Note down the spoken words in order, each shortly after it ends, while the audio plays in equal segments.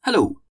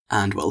Hello,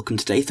 and welcome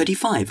to day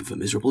 35 of A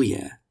Miserable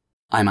Year.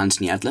 I'm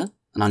Anthony Adler,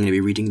 and I'm going to be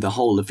reading the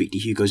whole of Victor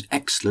Hugo's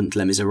excellent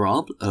Les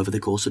Miserables over the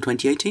course of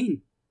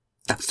 2018.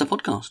 That's the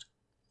podcast.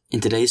 In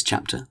today's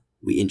chapter,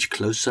 we inch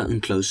closer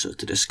and closer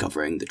to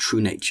discovering the true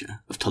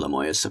nature of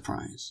Tolomoyo's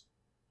surprise.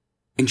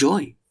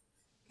 Enjoy!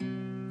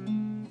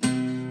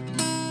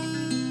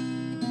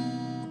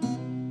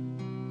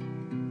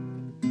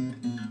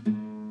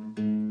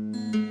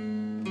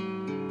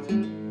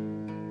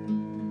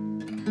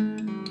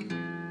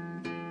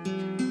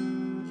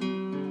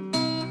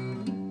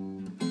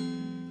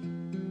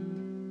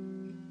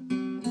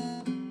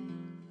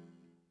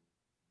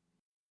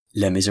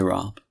 Les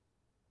Miserables.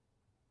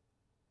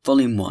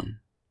 Volume 1.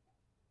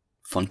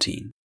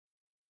 Fantine.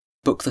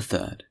 Book the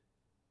Third.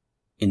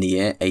 In the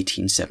year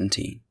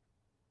 1817.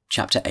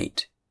 Chapter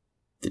 8.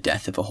 The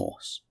Death of a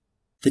Horse.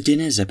 The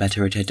dinners are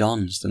better at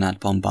Edon's than at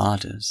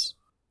Bombarda's,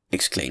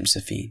 exclaimed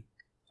Zéphine.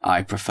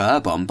 I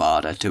prefer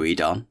Bombarda to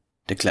Edon,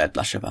 declared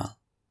Blachevelle.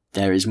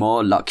 There is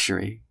more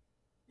luxury.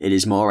 It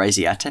is more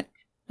Asiatic.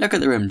 Look at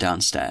the room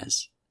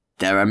downstairs.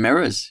 There are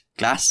mirrors,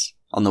 glass,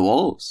 on the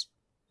walls.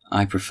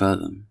 I prefer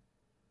them.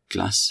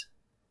 Glass,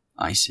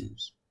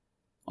 ices,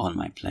 on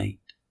my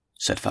plate,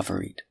 said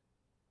Favourite.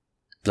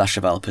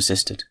 Blachevelle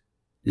persisted.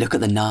 Look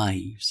at the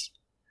knives.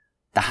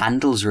 The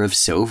handles are of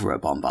silver at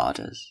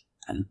Bombarda's,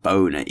 and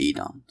bone at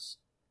Edon's.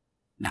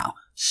 Now,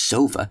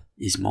 silver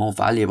is more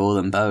valuable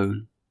than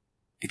bone.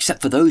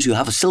 Except for those who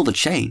have a silver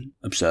chain,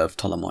 observed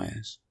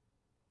Tolomoyes.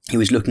 He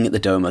was looking at the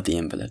dome of the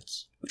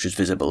Invalides, which was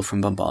visible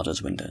from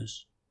Bombarda's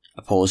windows.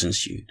 A pause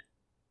ensued.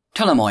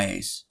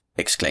 Tolomoyes,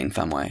 exclaimed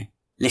Fameuil.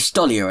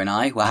 Listolier and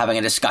I were having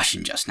a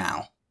discussion just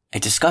now. A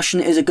discussion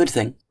is a good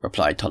thing,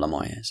 replied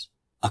Tolomoyes.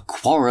 A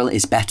quarrel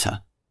is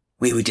better.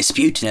 We were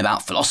disputing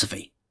about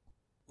philosophy.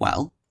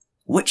 Well,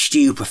 which do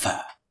you prefer,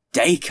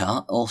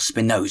 Descartes or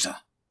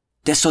Spinoza?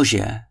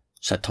 Desaugiers,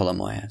 said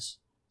Tolomoyes.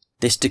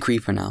 This decree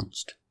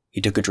pronounced, he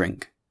took a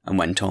drink and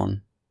went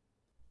on.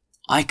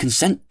 I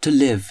consent to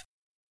live.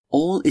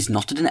 All is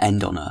not at an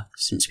end on earth,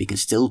 since we can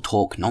still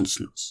talk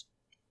nonsense.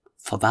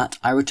 For that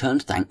I return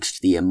thanks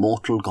to the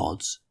immortal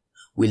gods.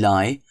 We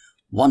lie,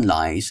 one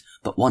lies,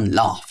 but one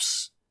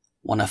laughs.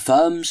 One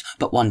affirms,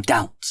 but one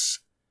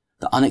doubts.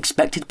 The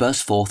unexpected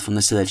bursts forth from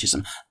the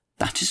syllogism.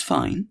 That is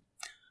fine.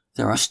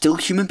 There are still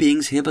human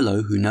beings here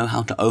below who know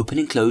how to open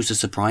and close the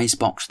surprise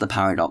box of the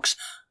paradox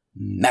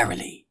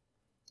merrily.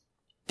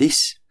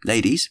 This,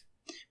 ladies,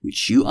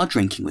 which you are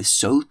drinking with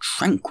so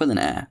tranquil an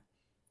air,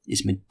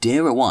 is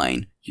Madeira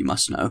wine, you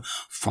must know,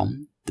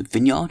 from the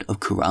vineyard of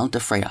Corral de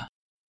Freya,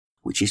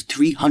 which is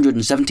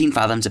 317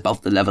 fathoms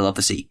above the level of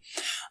the sea.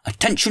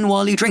 Attention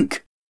while you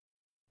drink!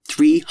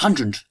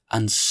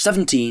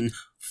 317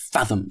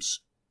 fathoms.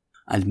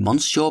 And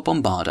Monsieur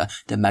Bombarda,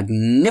 the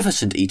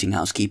magnificent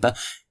eating-house keeper,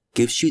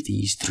 gives you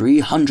these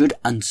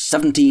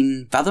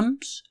 317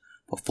 fathoms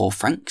for 4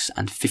 francs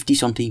and 50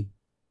 centimes.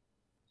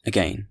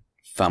 Again,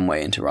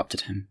 Fameuil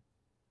interrupted him.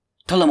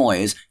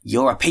 Tolomoyes,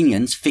 your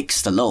opinions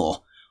fix the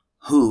law.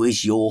 Who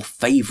is your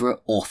favourite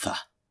author?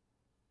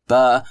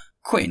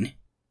 Quin?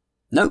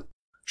 No,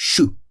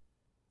 Chou.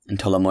 And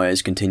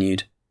Tolomoyes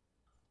continued.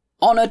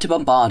 Honour to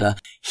Bombarda,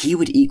 he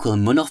would equal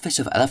Munofis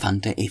of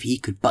Elephanta if he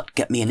could but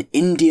get me an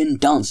Indian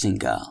dancing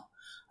girl,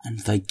 and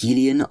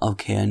Vigilian of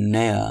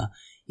Chaeronea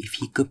if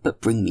he could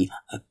but bring me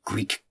a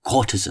Greek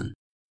courtesan.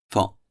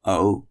 For,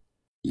 oh,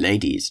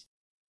 ladies,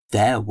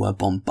 there were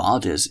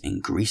Bombardas in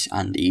Greece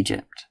and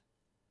Egypt.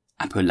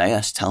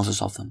 Apuleius tells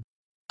us of them.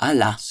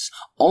 Alas,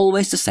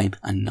 always the same,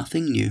 and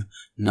nothing new,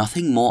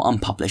 nothing more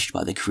unpublished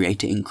by the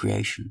Creator in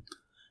creation.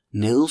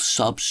 Nil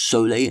sub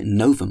sole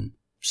novum,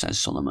 says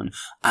Solomon.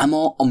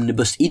 Amor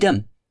omnibus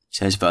idem,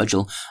 says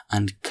Virgil.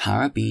 And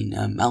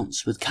Carabiner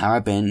mounts with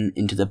Carabin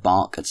into the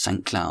bark at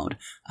St. Cloud,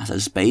 as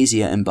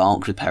Aspasia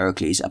embarked with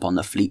Pericles upon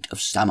the fleet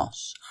of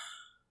Samos.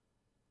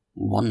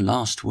 One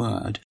last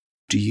word.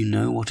 Do you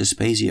know what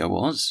Aspasia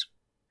was,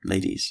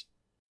 ladies?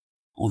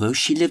 Although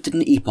she lived at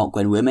an epoch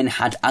when women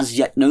had as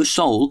yet no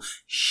soul,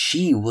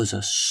 she was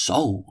a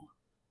soul.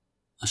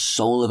 A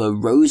soul of a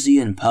rosy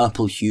and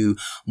purple hue,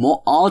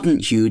 more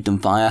ardent-hued than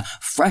fire,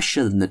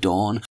 fresher than the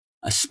dawn.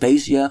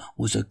 Aspasia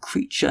was a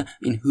creature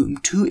in whom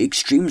 2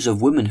 extremes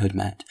of womanhood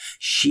met.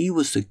 She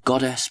was the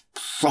goddess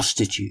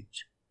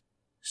prostitute.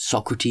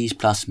 Socrates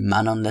plus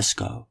Manon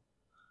Lescaut.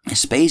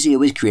 Aspasia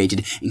was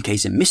created in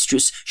case a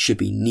mistress should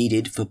be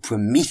needed for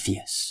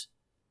Prometheus.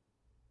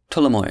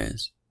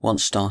 Tolomoyes,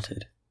 once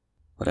started,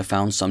 would have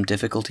found some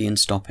difficulty in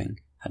stopping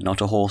had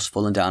not a horse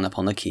fallen down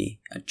upon the quay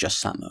at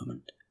just that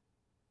moment.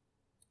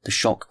 The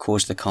shock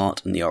caused the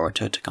cart and the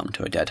orator to come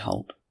to a dead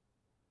halt.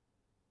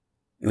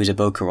 It was a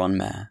Beaucaron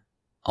mare,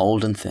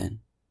 old and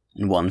thin,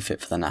 and one fit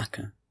for the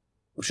knacker,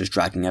 which was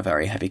dragging a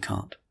very heavy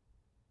cart.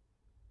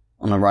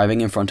 On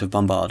arriving in front of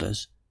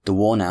Bombarda's, the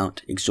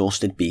worn-out,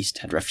 exhausted beast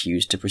had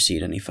refused to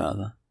proceed any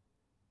further.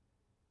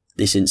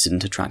 This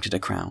incident attracted a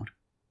crowd.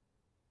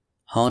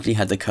 Hardly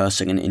had the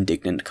cursing and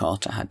indignant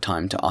carter had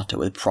time to utter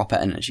with proper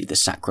energy the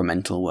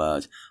sacramental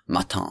word,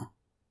 matin,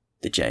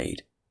 the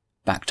jade,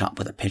 backed up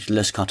with a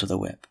pitiless cut of the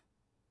whip,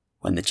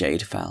 when the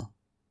jade fell,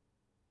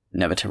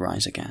 never to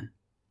rise again.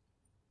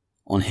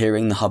 On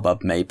hearing the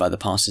hubbub made by the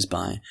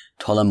passers-by,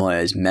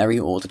 Tolomoyes' merry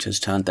auditors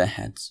turned their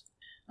heads,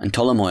 and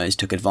Tolomoyes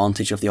took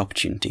advantage of the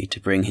opportunity to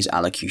bring his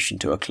allocution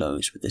to a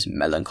close with this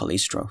melancholy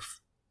strophe.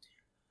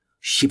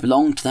 She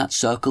belonged to that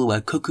circle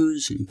where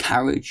cuckoos and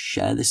carriage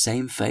share the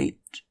same fate,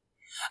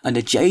 and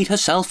a jade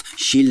herself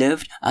she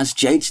lived as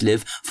jades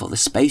live for the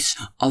space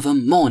of a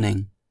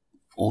morning,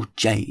 or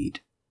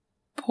jade.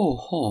 Poor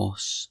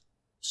horse,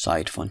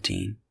 sighed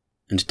Fantine,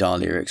 and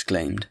Dahlia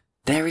exclaimed,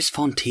 There is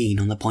Fantine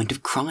on the point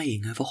of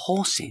crying over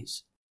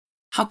horses.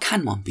 How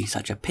can one be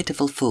such a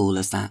pitiful fool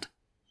as that?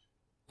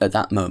 At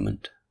that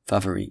moment,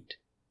 Favourite,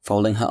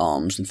 folding her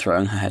arms and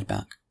throwing her head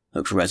back,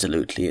 looked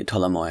resolutely at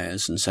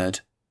Tolomoyes and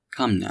said,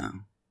 Come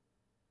now.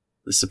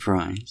 The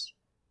surprise?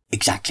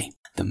 Exactly.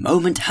 The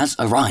moment has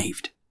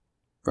arrived,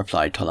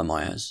 replied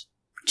Tolomoyes.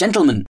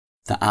 Gentlemen,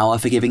 the hour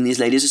for giving these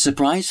ladies a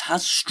surprise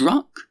has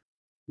struck.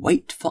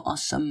 Wait for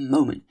us a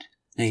moment,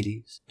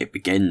 ladies. It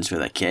begins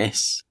with a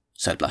kiss,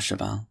 said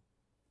Blachevelle.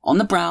 On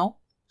the brow,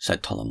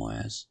 said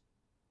Tolomoyes.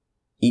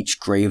 Each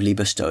gravely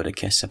bestowed a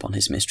kiss upon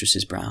his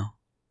mistress's brow.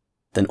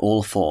 Then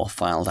all four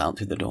filed out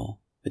through the door,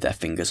 with their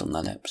fingers on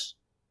their lips.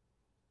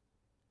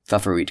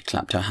 Favourite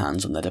clapped her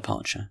hands on their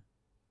departure.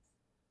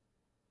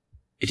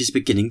 It is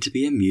beginning to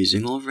be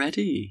amusing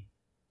already,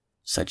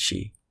 said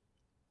she.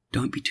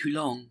 Don't be too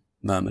long,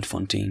 murmured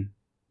Fantine.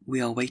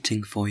 We are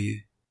waiting for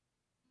you.